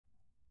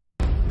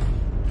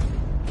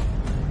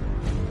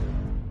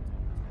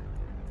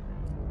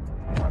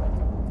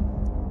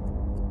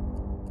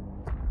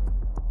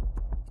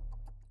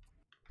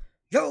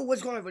Yo,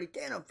 what's going on, everybody?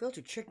 Dan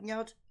Unfiltered, checking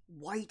out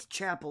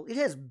Whitechapel. It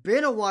has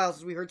been a while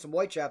since we heard some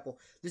Whitechapel.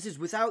 This is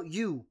Without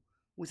You,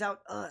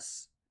 Without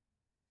Us.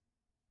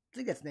 I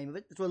think that's the name of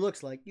it. That's what it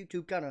looks like.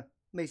 YouTube kind of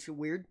makes it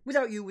weird.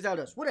 Without You, Without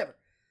Us. Whatever.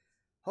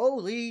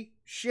 Holy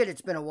shit,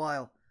 it's been a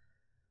while.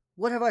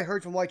 What have I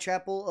heard from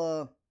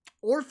Whitechapel?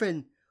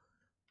 Orphan.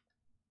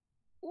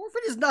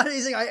 Orphan is not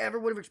anything I ever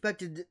would have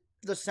expected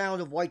the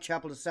sound of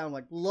Whitechapel to sound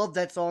like. Love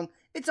that song.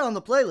 It's on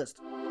the playlist.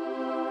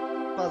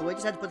 By the way,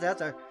 just had to put that out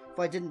there if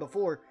I didn't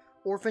before.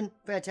 Orphan,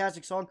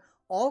 fantastic song.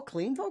 All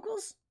clean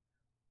vocals?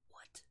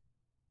 What?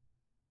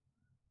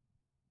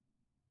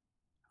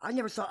 I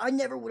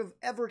never would have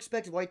ever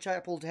expected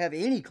Whitechapel to have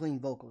any clean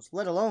vocals,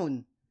 let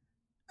alone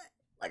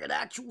like an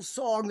actual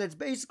song that's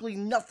basically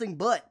nothing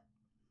but.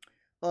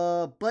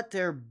 But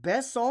their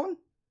best song?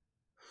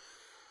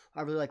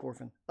 I really like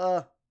Orphan.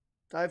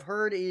 I've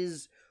heard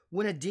is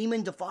When a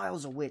Demon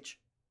Defiles a Witch.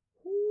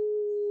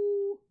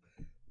 Ooh.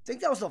 I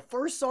think that was the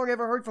first song I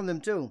ever heard from them,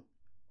 too.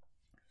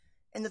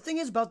 And the thing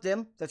is about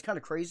them, that's kind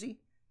of crazy,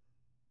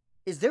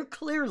 is they're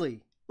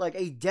clearly like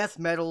a death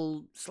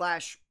metal /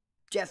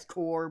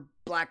 deathcore,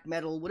 black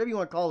metal, whatever you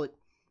want to call it,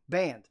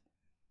 band.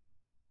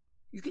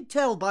 You can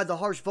tell by the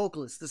harsh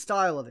vocalist, the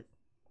style of it.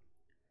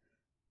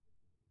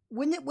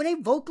 When a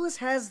vocalist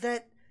has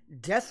that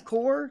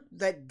deathcore,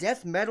 that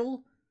death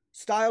metal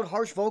styled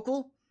harsh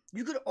vocal,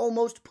 you could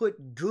almost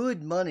put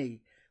good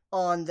money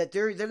on that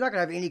they're not going to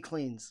have any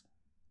cleans.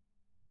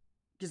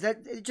 Because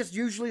that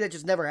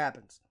just never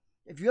happens.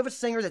 If you have a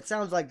singer that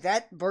sounds like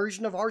that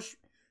version of harsh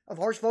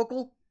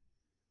vocal,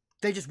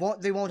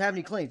 they won't have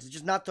any cleans. It's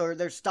just not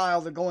their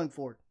style they're going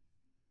for.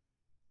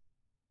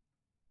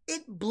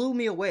 It blew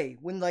me away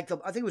when I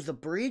think it was the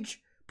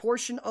bridge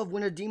portion of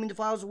When a Demon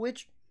Defiles a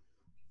Witch.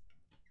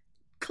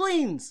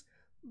 Cleans.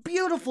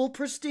 Beautiful,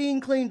 pristine,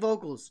 clean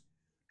vocals.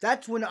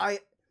 That's when I'm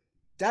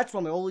like,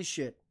 holy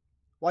shit.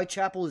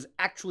 Whitechapel is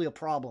actually a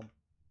problem.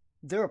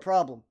 They're a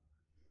problem.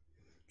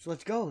 So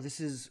let's go.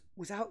 This is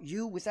Without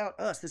You, Without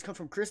Us. This comes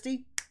from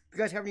Christy. If you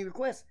guys have any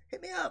requests,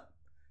 hit me up.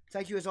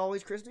 Thank you as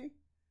always, Christy.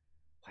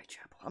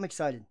 Whitechapel. I'm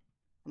excited.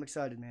 I'm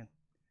excited, man.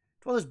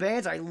 It's one of those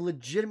bands I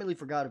legitimately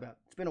forgot about.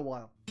 It's been a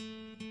while.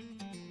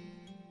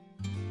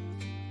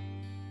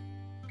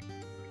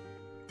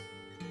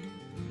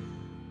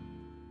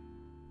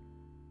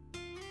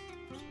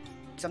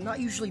 Because I'm not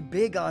usually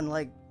big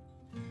on,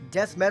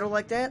 death metal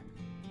like that.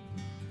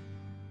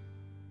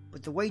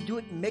 But the way you do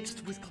it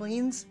mixed with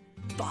cleans,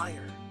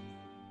 fire.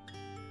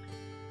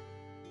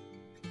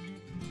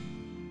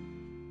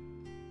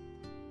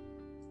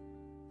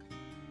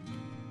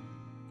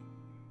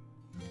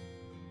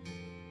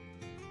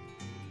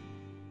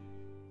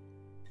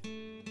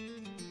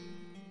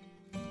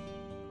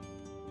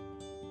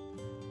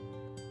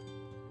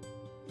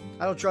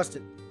 I don't trust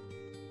it.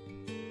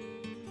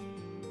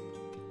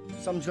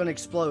 Something's gonna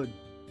explode.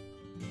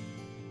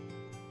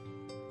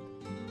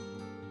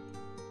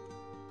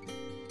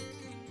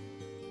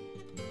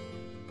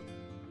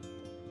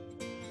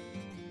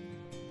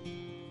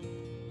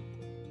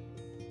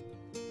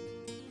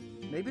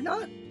 Maybe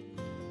not.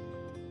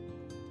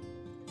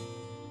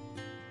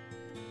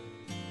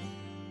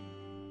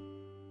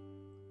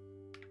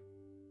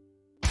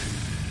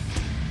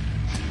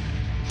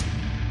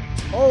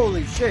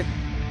 Holy shit.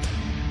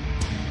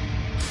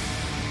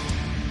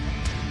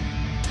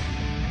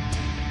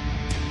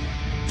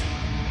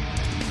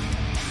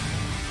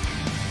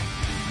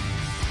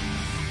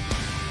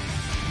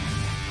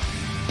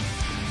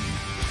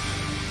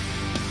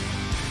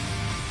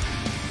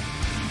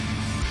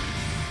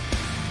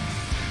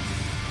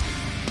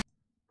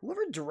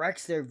 Whoever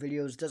directs their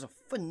videos does a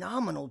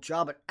phenomenal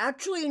job at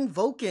actually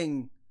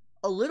invoking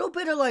a little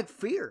bit of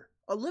fear.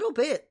 A little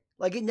bit.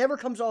 It never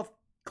comes off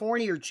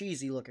corny or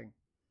cheesy looking.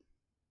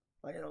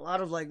 A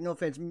lot of no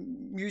offense,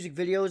 music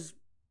videos,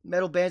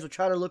 metal bands will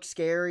try to look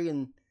scary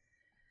and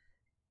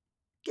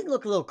can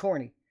look a little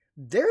corny.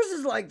 Theirs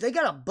is they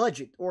got a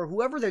budget, or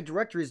whoever their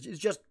director is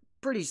just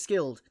pretty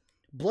skilled.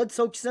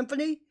 Blood-Soaked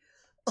Symphony,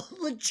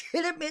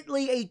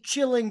 legitimately a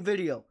chilling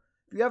video.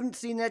 If you haven't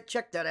seen that,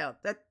 check that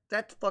out.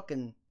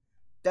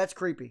 That's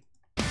creepy.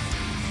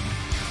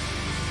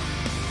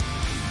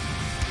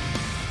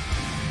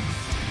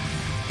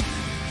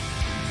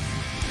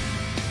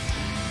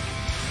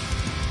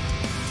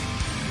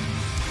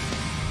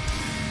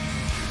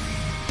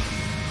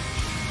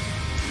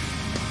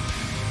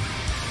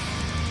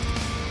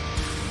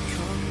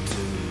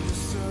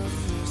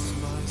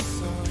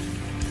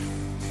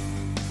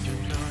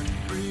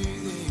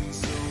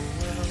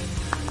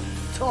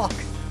 Talk.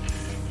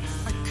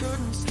 I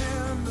couldn't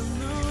stand to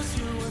lose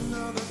you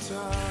another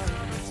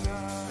time.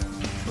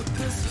 But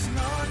this is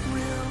not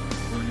real,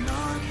 we're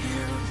not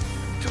here.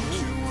 Don't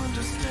you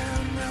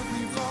understand that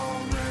we've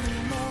already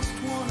lost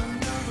one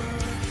another?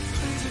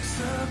 Please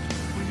accept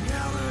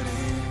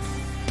reality,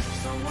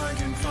 so I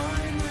can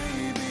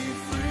finally be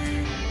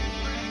free.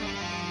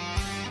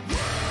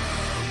 Where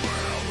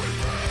will we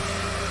be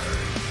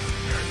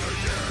in the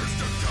years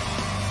to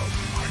come?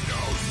 I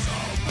know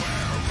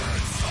somewhere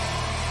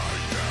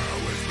inside you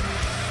is me.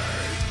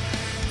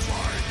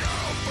 Try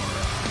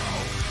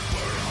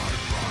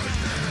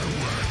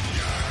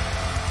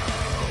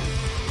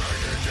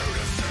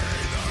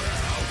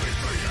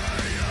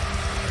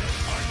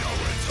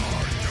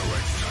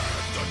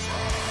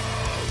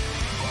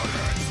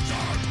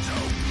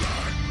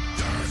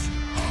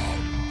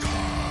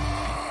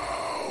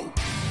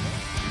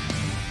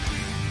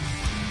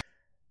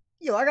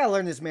Yo, I gotta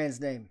learn this man's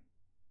name.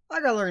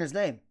 I gotta learn his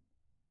name.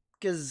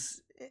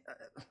 Because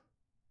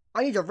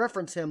I need to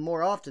reference him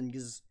more often.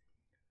 Because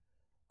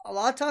a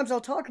lot of times I'll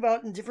talk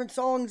about in different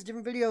songs,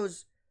 different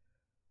videos,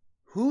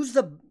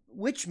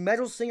 which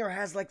metal singer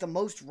has like the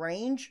most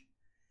range.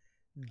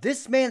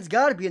 This man's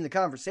gotta be in the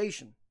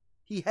conversation.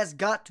 He has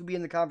got to be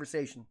in the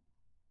conversation.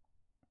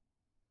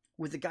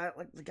 With the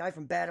guy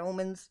from Bad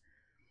Omens.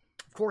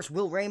 Of course,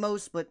 Will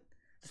Ramos. But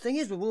the thing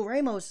is, with Will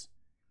Ramos,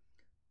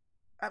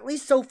 at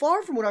least so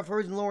far from what I've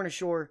heard in Lorna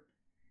Shore,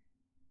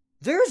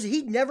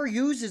 he never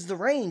uses the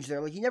range there.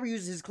 Like, he never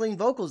uses his clean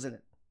vocals in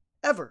it.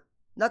 Ever.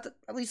 Not that,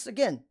 at least,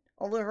 again,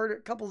 only heard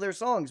a couple of their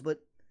songs,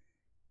 but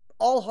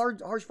all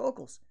harsh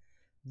vocals.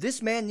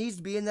 This man needs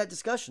to be in that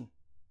discussion.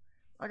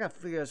 I gotta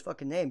figure out his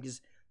fucking name, because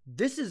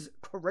this is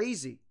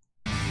crazy.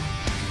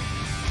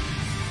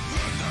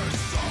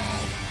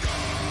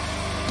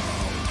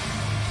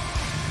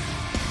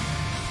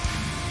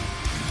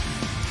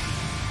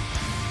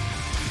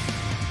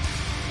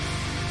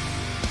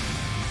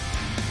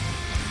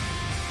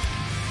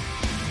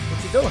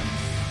 What's he doing?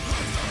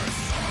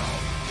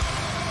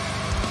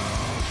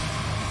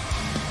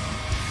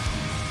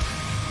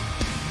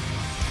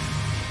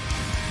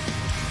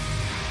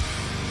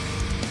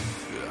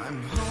 I'm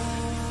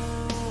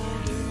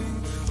holding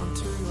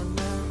onto your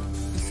neck.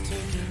 It's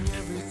taking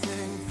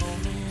everything for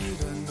me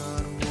to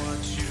not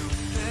watch you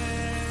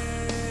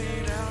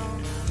fade out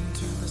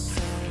into the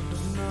sound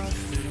of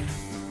nothing.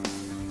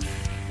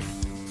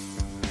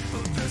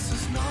 But this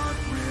is not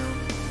real.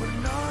 We're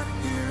not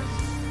here.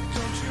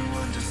 Don't you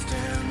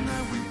understand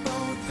that we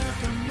both have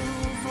to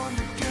move on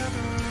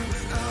together?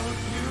 Without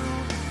you,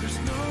 there's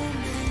no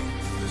me,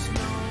 there's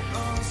no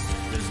us,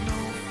 there's no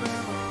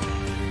family.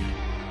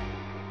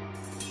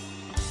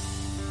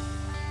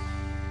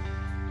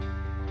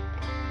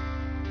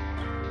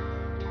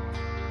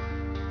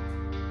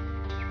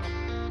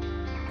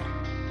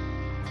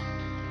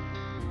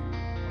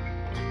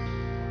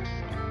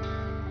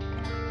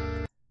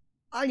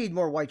 I need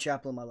more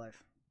Whitechapel in my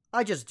life.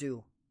 I just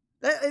do.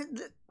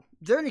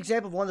 They're an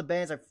example of one of the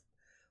bands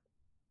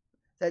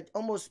that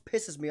almost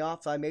pisses me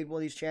off that I made one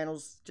of these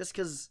channels, just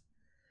because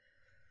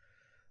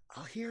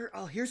I'll hear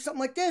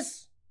something like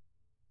this,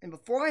 and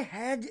before I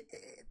had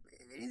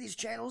any of these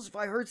channels,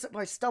 if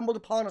I stumbled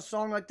upon a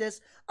song like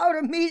this, I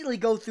would immediately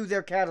go through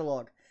their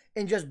catalog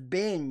and just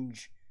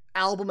binge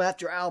album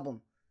after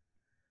album.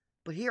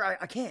 But here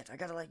I can't. I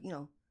gotta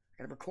gotta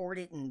record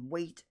it and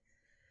wait.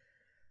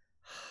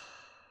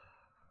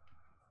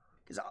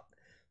 Because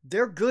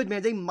they're good,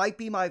 man. They might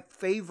be my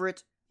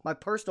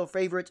personal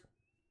favorite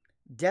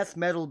death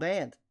metal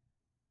band.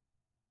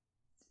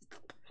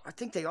 I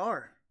think they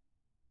are.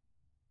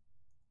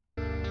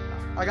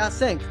 I gotta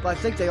think, but I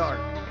think they are.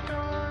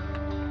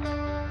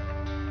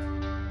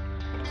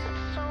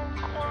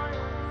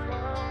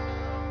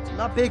 I'm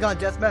not big on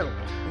death metal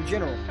in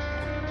general.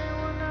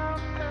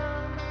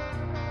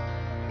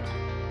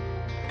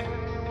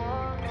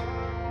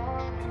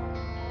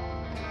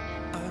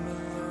 I'm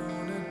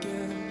alone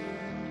again.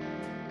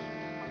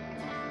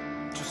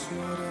 Just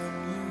what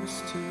I'm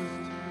used to.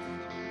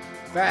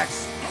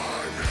 Facts.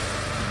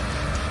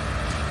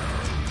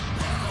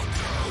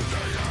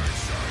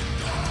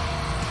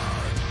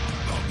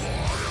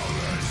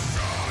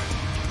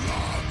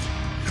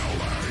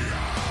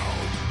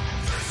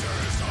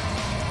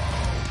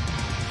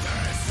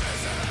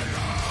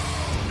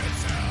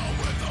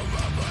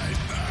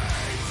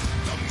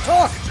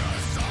 Talk!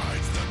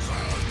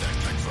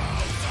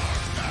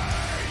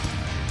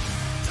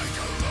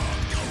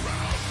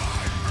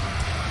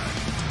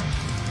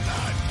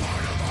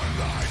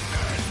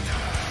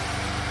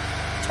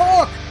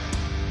 Talk!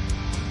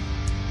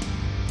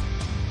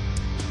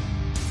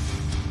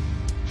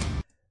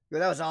 Yo,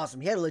 that was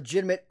awesome. He had a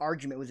legitimate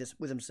argument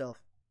with himself.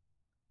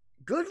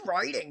 Good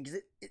writing.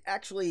 It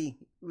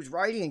was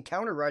writing and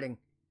counter writing.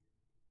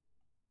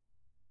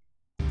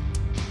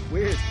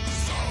 Weird.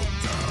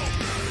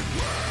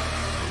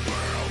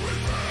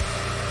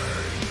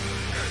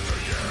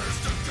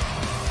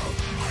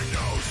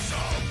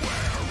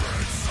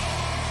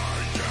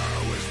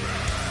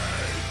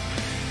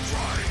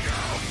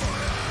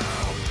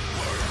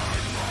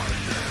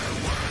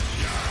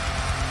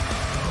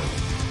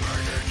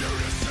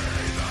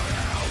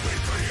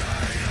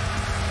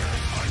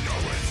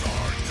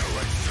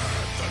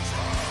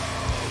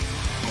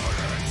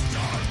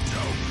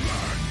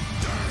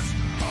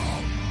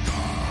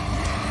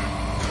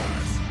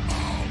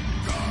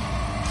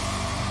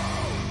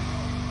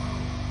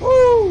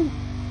 Woo!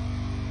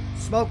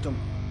 Smoked him.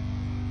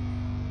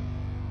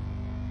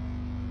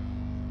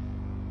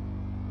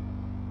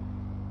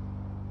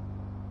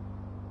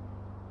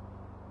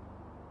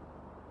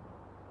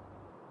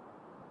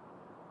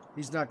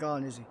 He's not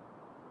gone, is he?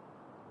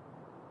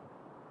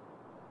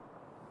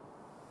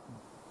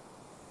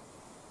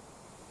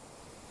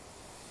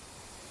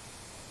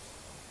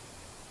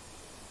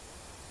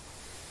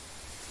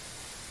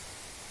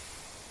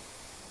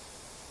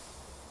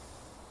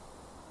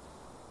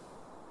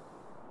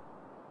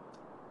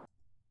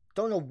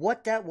 Don't know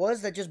what that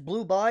was that just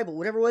blew by, but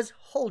whatever it was,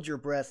 hold your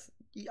breath.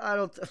 I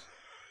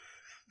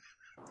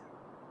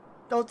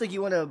don't think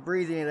you want to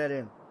breathe any of that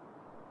in.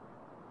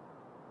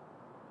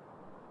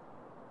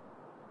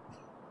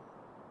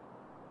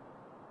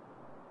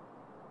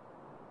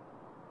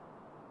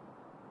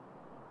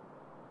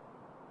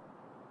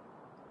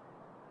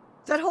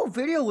 That whole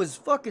video was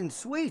fucking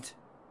sweet.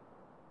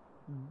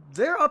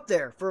 They're up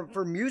there.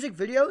 For music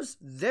videos,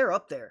 they're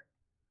up there.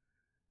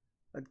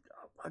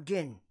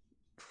 Again,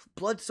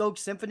 Blood-Soaked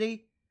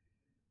Symphony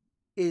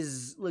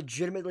is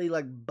legitimately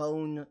like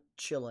bone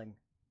chilling.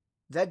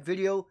 That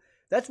video,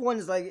 that's one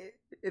is like,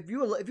 if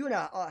you're in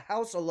a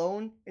house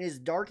alone and it's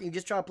dark and you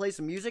just try to play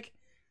some music,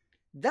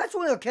 that's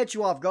when it'll catch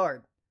you off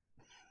guard.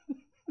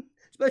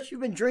 Especially if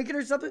you've been drinking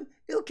or something,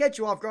 it'll catch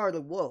you off guard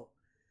like, whoa.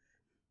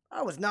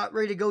 I was not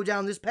ready to go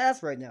down this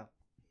path right now.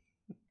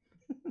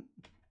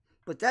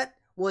 But that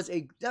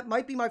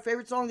might be my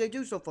favorite song they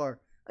do so far.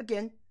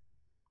 Again,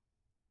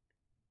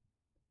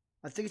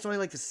 I think it's only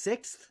like the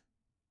 6th.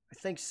 I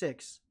think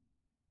 6.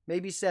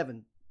 Maybe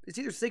 7. It's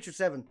either 6 or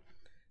 7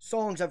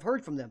 songs I've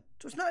heard from them.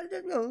 So it's not,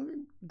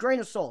 grain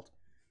of salt.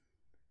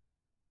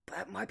 But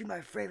that might be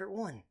my favorite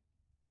one.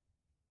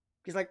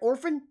 Because like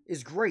Orphan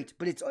is great,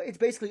 but it's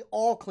basically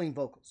all clean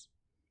vocals.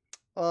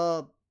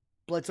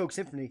 Blood-Soaked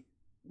Symphony,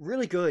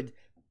 really good,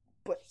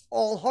 but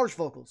all harsh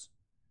vocals.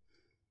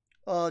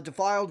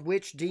 Defiled,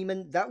 Witch,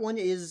 Demon, that one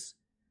is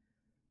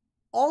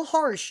all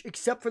harsh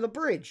except for the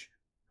bridge.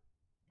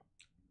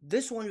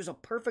 This one is a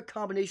perfect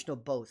combination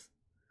of both.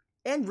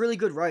 And really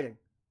good writing.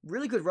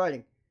 Really good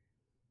writing.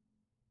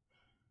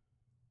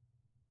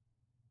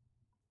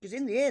 Because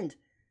in the end,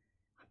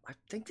 I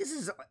think this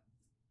is,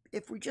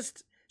 if we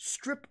just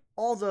strip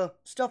all the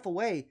stuff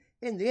away,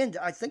 in the end,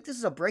 I think this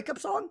is a breakup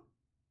song.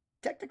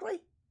 Technically.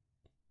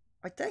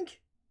 I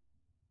think.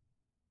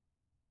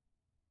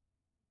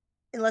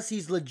 Unless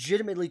he's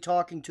legitimately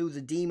talking to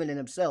the demon in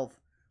himself,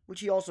 which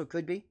he also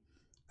could be.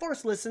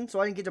 First listen, so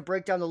I didn't get to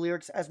break down the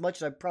lyrics as much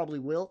as I probably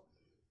will.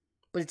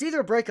 But it's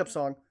either a breakup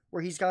song,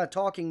 where he's kind of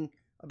talking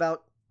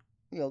about,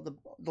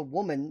 the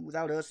woman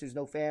without us, there's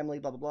no family,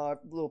 blah, blah, blah, a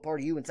little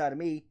part of you inside of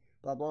me,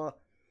 blah, blah.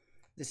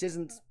 This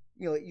isn't,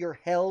 your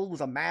hell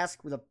with a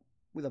mask,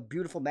 with a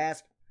beautiful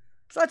mask.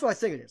 So that's what I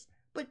think it is.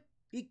 But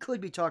he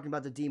could be talking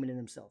about the demon in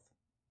himself.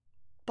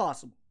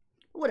 Possible.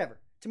 Whatever.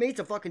 To me, it's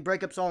a fucking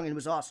breakup song, and it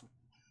was awesome.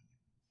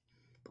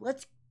 But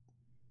let's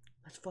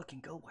fucking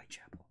go,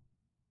 Whitechapel.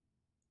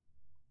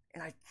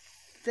 And I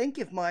think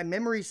if my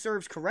memory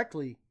serves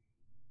correctly,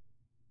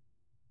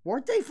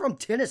 weren't they from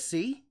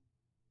Tennessee?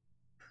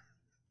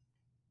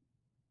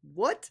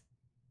 What?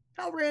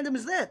 How random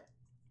is that?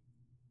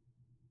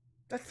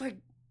 That's like,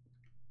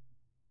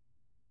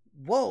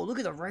 whoa, look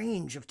at the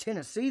range of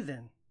Tennessee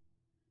then.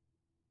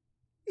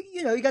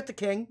 You got the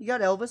King, you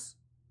got Elvis,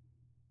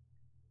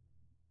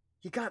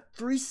 you got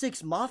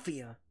 3-6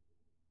 Mafia,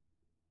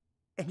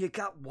 and you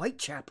got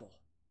Whitechapel.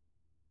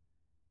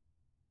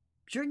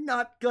 You're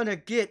not gonna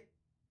get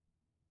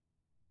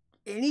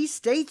any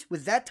state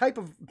with that type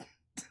of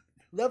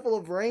level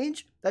of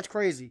range. That's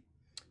crazy.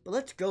 But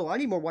let's go. I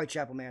need more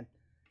Whitechapel, man.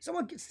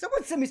 Someone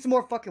send me some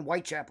more fucking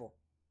Whitechapel.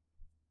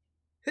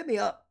 Hit me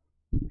up.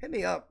 Hit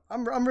me up.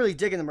 I'm really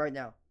digging them right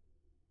now.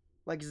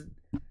 Like,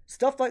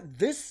 stuff like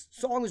this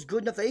song is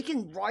good enough that it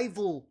can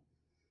rival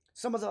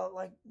some of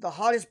the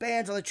hottest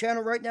bands on the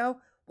channel right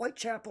now.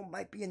 Whitechapel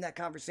might be in that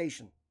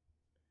conversation.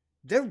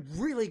 They're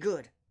really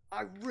good.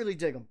 I really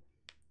dig them.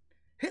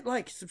 Hit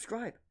like,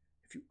 subscribe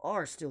if you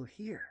are still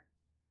here.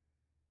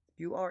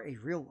 You are a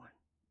real one.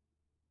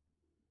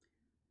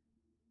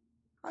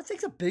 I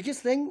think the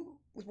biggest thing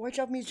with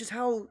Whitechapel is just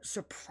how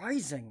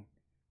surprising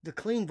the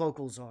clean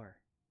vocals are.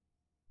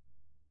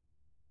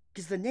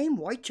 Because the name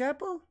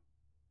Whitechapel,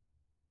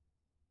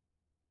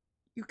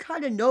 you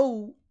kind of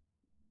know,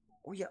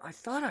 oh yeah, I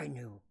thought I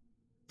knew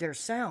their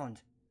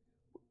sound.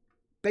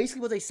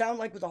 Basically what they sound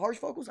like with the harsh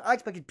vocals, I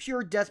expected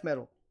pure death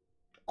metal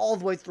all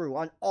the way through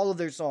on all of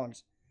their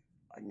songs.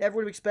 I never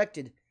would have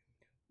expected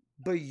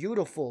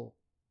beautiful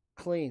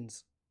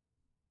cleans.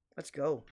 Let's go.